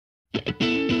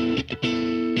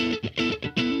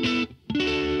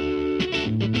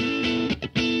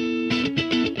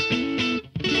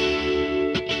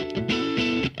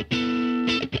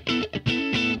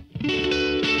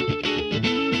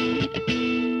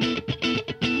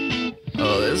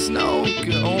there's no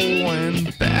going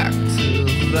back to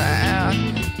that.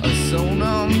 So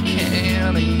numb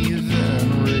can't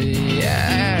even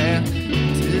react.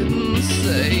 Didn't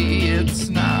say it's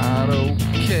not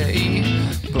okay,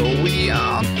 but we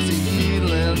are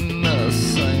dealing the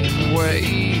same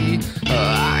way.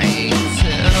 I ain't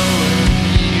telling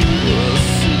you a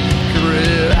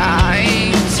secret. I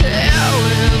ain't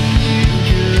telling you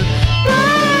goodbye.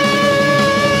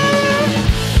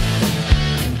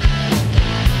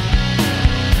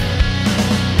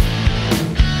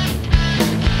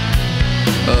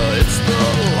 It's the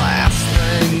last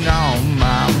thing on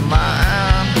my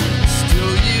mind.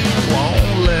 Still you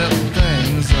won't let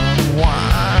things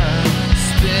unwind.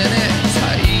 Spin it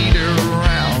tight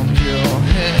around your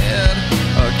head.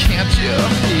 Can't you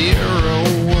hear a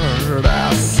word I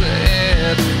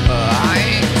said? I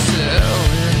ain't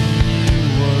telling you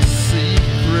a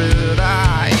secret.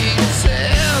 I ain't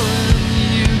telling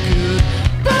you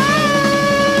goodbye.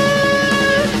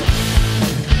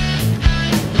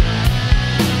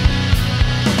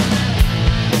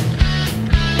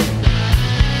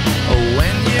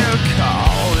 When you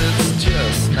call, it's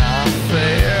just not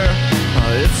fair.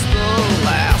 It's the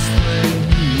last thing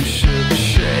you should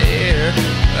share.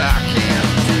 I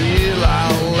can't deal,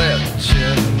 I'll let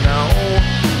you know.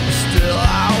 Still,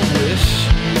 I wish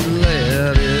you'd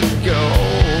let it go.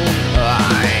 I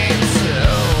ain't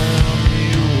telling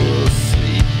you a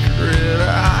secret.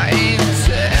 I ain't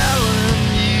telling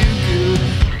you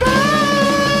goodbye.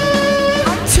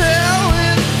 I'm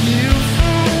telling you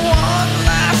for one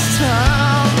last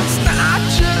time. It's not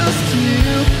just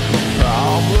you.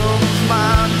 Problems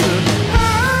mine to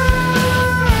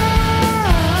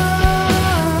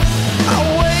I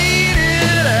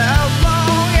waited as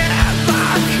long as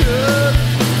I could.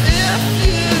 If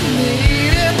you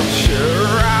need it,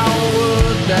 sure I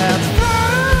would. That's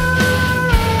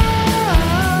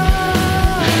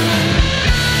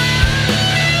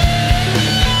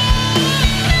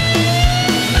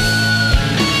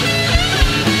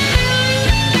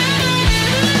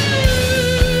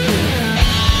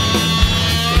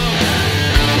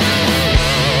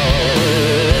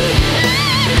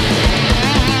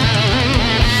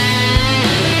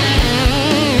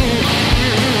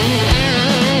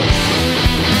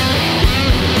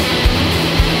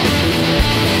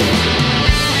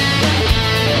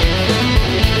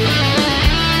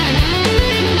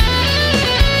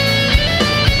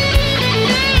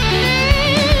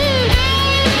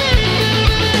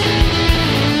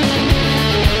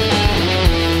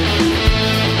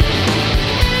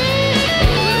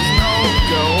there's no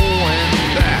going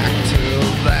back to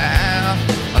that.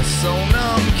 So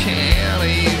numb can't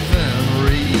even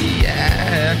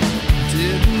react.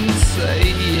 Didn't say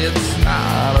it's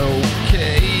not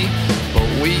okay, but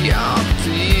we are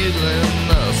dealing